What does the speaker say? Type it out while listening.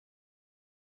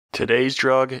Today's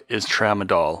drug is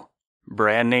Tramadol.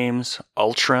 Brand names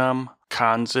Ultram,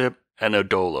 Conzip, and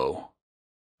Odolo.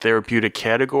 Therapeutic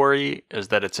category is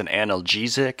that it's an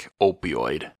analgesic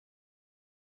opioid.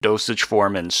 Dosage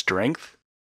form and strength.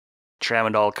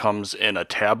 Tramadol comes in a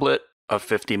tablet, a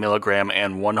 50 mg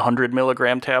and 100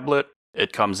 mg tablet.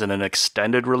 It comes in an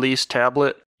extended release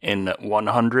tablet in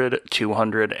 100,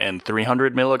 200, and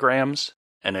 300 milligrams.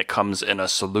 And it comes in a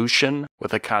solution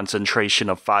with a concentration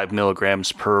of 5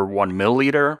 mg per 1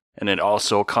 milliliter, and it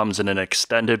also comes in an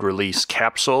extended release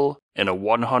capsule in a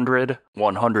 100,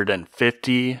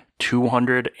 150,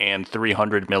 200, and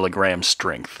 300 milligram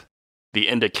strength. The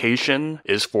indication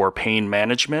is for pain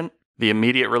management. The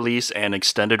immediate release and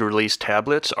extended release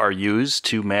tablets are used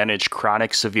to manage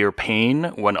chronic severe pain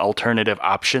when alternative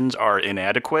options are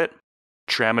inadequate.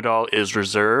 Tramadol is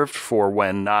reserved for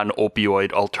when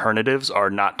non-opioid alternatives are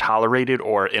not tolerated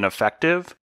or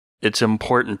ineffective. It's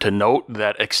important to note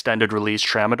that extended-release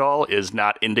Tramadol is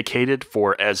not indicated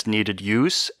for as-needed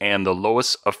use, and the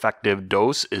lowest effective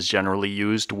dose is generally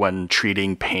used when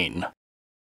treating pain.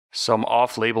 Some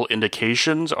off-label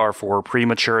indications are for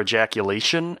premature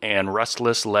ejaculation and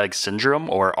Restless Leg Syndrome,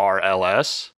 or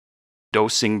RLS.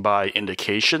 Dosing by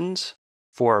indications.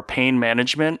 For pain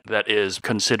management that is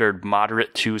considered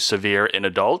moderate to severe in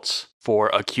adults. For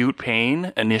acute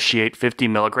pain, initiate 50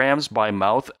 milligrams by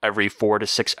mouth every 4 to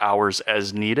 6 hours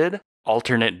as needed.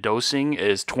 Alternate dosing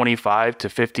is 25 to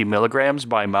 50 milligrams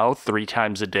by mouth 3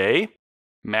 times a day.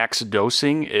 Max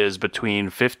dosing is between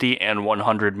 50 and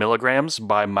 100 milligrams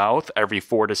by mouth every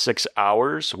 4 to 6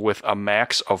 hours with a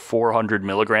max of 400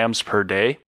 milligrams per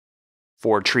day.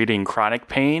 For treating chronic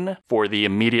pain, for the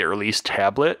immediate release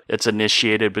tablet, it's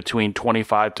initiated between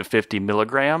 25 to 50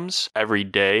 milligrams every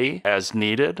day as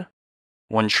needed.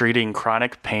 When treating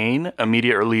chronic pain,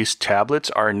 immediate release tablets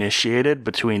are initiated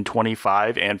between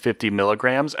 25 and 50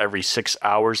 milligrams every 6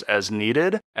 hours as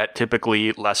needed, at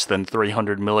typically less than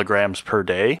 300 milligrams per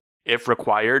day. If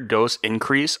required, dose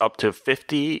increase up to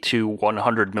 50 to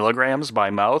 100 milligrams by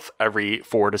mouth every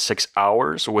 4 to 6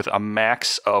 hours with a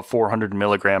max of 400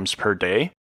 milligrams per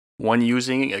day. When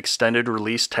using extended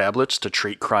release tablets to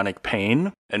treat chronic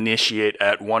pain, initiate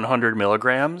at 100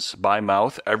 milligrams by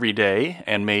mouth every day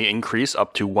and may increase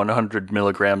up to 100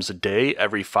 milligrams a day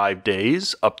every 5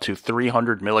 days, up to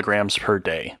 300 milligrams per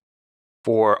day.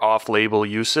 For off-label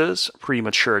uses,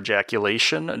 premature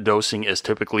ejaculation, dosing is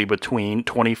typically between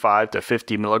 25 to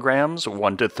 50 milligrams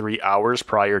 1 to 3 hours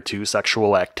prior to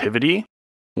sexual activity.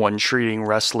 When treating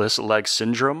restless leg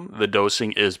syndrome, the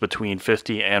dosing is between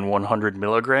 50 and 100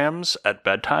 milligrams at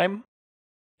bedtime.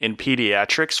 In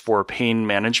pediatrics, for pain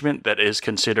management that is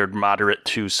considered moderate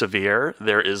to severe,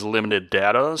 there is limited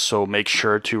data, so make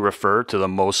sure to refer to the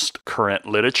most current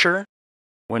literature.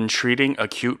 When treating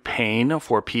acute pain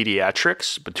for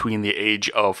pediatrics between the age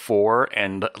of 4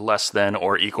 and less than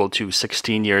or equal to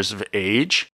 16 years of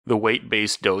age, the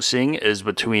weight-based dosing is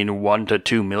between 1 to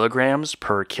 2 milligrams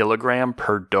per kilogram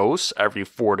per dose every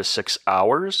 4 to 6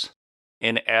 hours.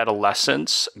 In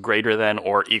adolescents greater than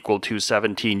or equal to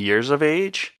 17 years of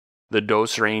age, the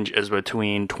dose range is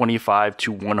between 25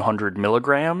 to 100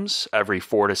 milligrams every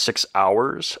 4 to 6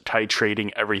 hours,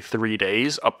 titrating every 3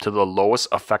 days up to the lowest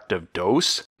effective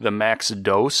dose. The max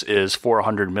dose is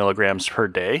 400 milligrams per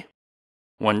day.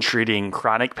 When treating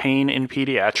chronic pain in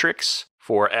pediatrics,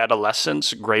 for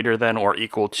adolescents greater than or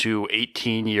equal to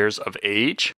 18 years of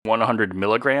age, 100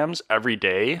 milligrams every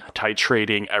day,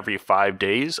 titrating every 5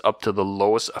 days up to the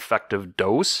lowest effective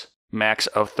dose, max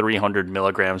of 300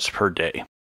 milligrams per day.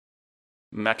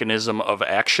 Mechanism of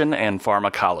action and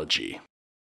pharmacology.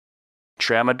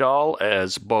 Tramadol,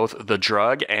 as both the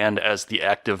drug and as the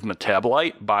active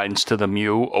metabolite, binds to the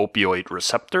mu-opioid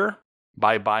receptor.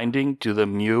 By binding to the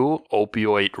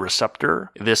mu-opioid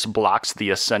receptor, this blocks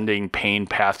the ascending pain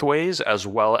pathways as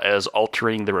well as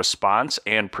altering the response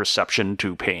and perception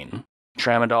to pain.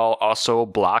 Tramadol also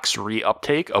blocks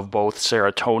reuptake of both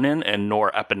serotonin and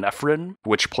norepinephrine,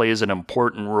 which plays an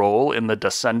important role in the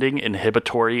descending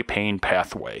inhibitory pain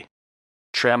pathway.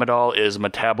 Tramadol is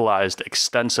metabolized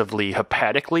extensively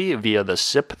hepatically via the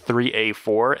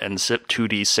CYP3A4 and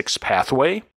CYP2D6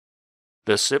 pathway.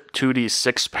 The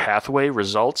CYP2D6 pathway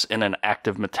results in an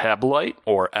active metabolite,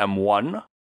 or M1.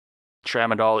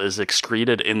 Tramadol is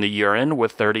excreted in the urine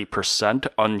with 30%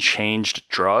 unchanged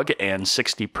drug and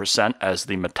 60% as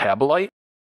the metabolite.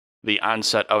 The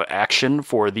onset of action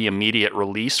for the immediate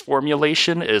release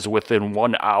formulation is within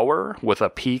 1 hour, with a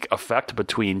peak effect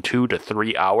between 2 to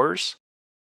 3 hours.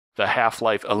 The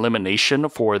half-life elimination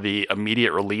for the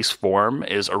immediate release form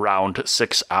is around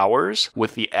 6 hours,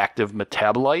 with the active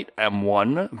metabolite,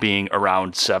 M1, being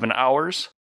around 7 hours.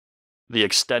 The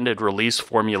extended release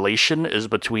formulation is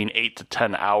between 8 to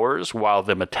 10 hours, while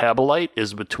the metabolite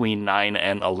is between 9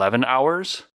 and 11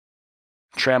 hours.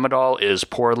 Tramadol is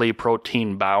poorly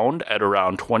protein bound at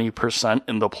around 20%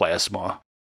 in the plasma.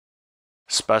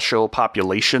 Special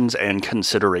populations and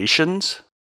considerations.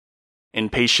 In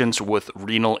patients with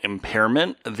renal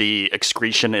impairment, the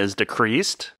excretion is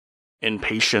decreased. In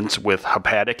patients with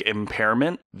hepatic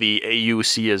impairment, the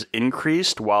AUC is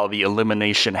increased while the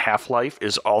elimination half-life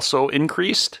is also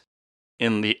increased.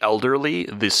 In the elderly,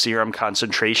 the serum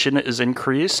concentration is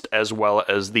increased as well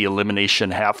as the elimination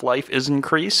half-life is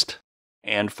increased.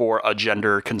 And for a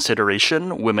gender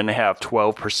consideration, women have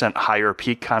 12% higher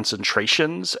peak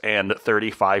concentrations and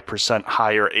 35%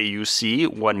 higher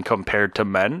AUC when compared to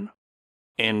men.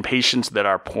 In patients that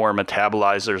are poor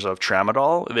metabolizers of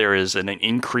tramadol, there is an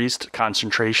increased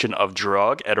concentration of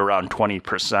drug at around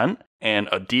 20% and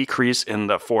a decrease in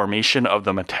the formation of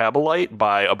the metabolite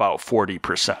by about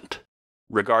 40%.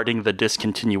 Regarding the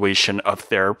discontinuation of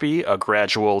therapy, a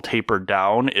gradual taper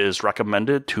down is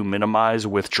recommended to minimize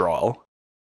withdrawal.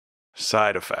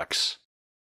 Side effects.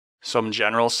 Some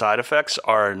general side effects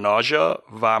are nausea,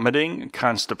 vomiting,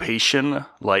 constipation,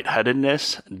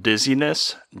 lightheadedness,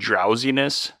 dizziness,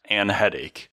 drowsiness, and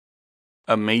headache.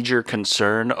 A major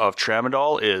concern of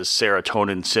tramadol is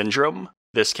serotonin syndrome.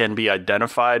 This can be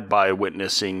identified by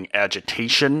witnessing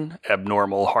agitation,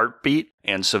 abnormal heartbeat,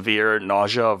 and severe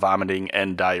nausea, vomiting,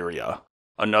 and diarrhea.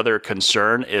 Another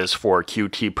concern is for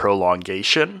QT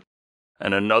prolongation.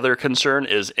 And another concern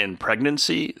is in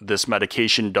pregnancy. This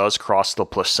medication does cross the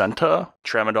placenta.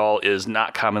 Tramadol is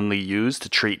not commonly used to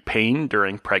treat pain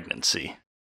during pregnancy.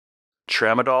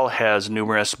 Tramadol has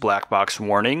numerous black box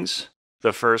warnings.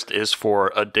 The first is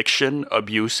for addiction,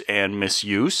 abuse, and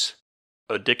misuse.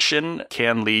 Addiction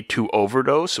can lead to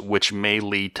overdose, which may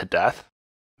lead to death.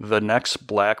 The next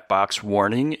black box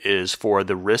warning is for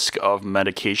the risk of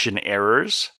medication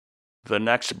errors. The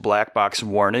next black box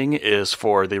warning is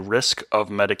for the risk of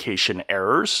medication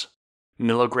errors.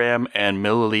 Milligram and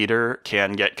milliliter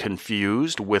can get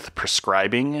confused with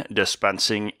prescribing,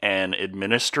 dispensing, and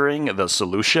administering the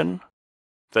solution.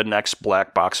 The next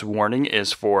black box warning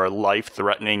is for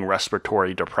life-threatening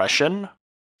respiratory depression.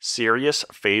 Serious,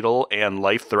 fatal, and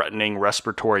life-threatening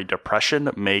respiratory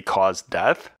depression may cause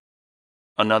death.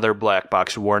 Another black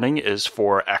box warning is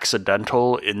for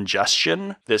accidental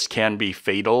ingestion. This can be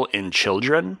fatal in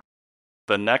children.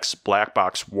 The next black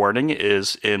box warning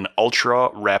is in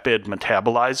ultra-rapid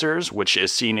metabolizers, which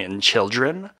is seen in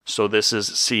children. So this is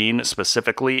seen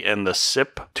specifically in the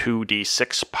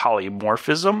CYP2D6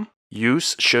 polymorphism.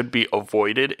 Use should be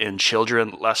avoided in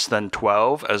children less than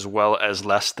 12 as well as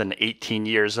less than 18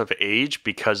 years of age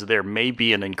because there may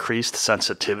be an increased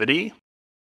sensitivity.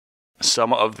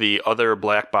 Some of the other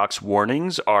black box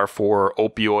warnings are for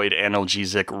opioid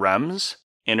analgesic REMS,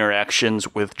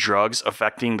 interactions with drugs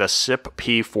affecting the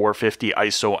CYP3A4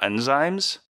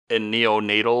 isoenzymes, and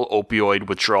neonatal opioid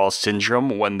withdrawal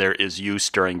syndrome when there is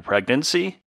use during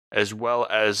pregnancy, as well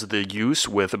as the use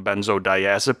with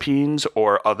benzodiazepines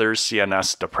or other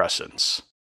CNS depressants.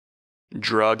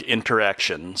 Drug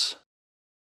interactions.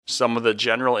 Some of the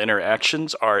general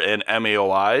interactions are in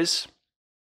MAOIs.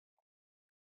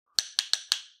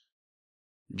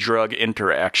 Drug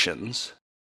interactions.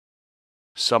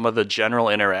 Some of the general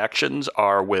interactions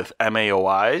are with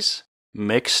MAOIs,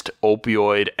 mixed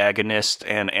opioid agonists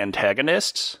and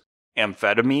antagonists,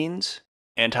 amphetamines,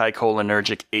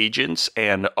 anticholinergic agents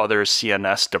and other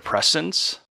CNS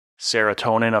depressants,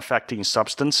 serotonin-affecting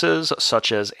substances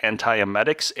such as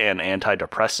antiemetics and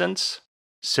antidepressants,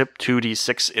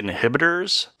 CYP2D6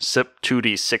 inhibitors,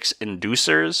 CYP2D6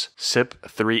 inducers,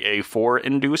 CYP3A4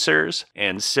 inducers,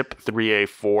 and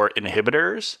CYP3A4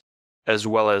 inhibitors, as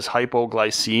well as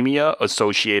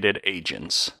hypoglycemia-associated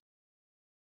agents.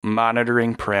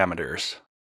 Monitoring parameters.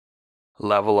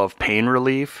 Level of pain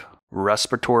relief,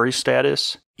 respiratory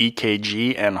status,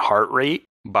 EKG and heart rate,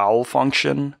 bowel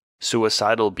function,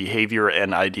 suicidal behavior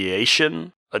and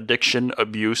ideation, addiction,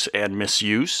 abuse, and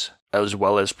misuse, as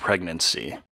well as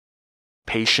pregnancy.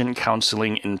 Patient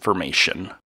counseling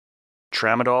information.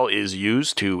 Tramadol is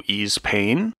used to ease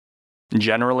pain.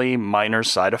 Generally, minor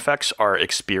side effects are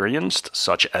experienced,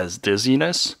 such as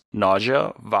dizziness,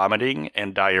 nausea, vomiting,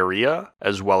 and diarrhea,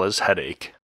 as well as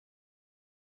headache.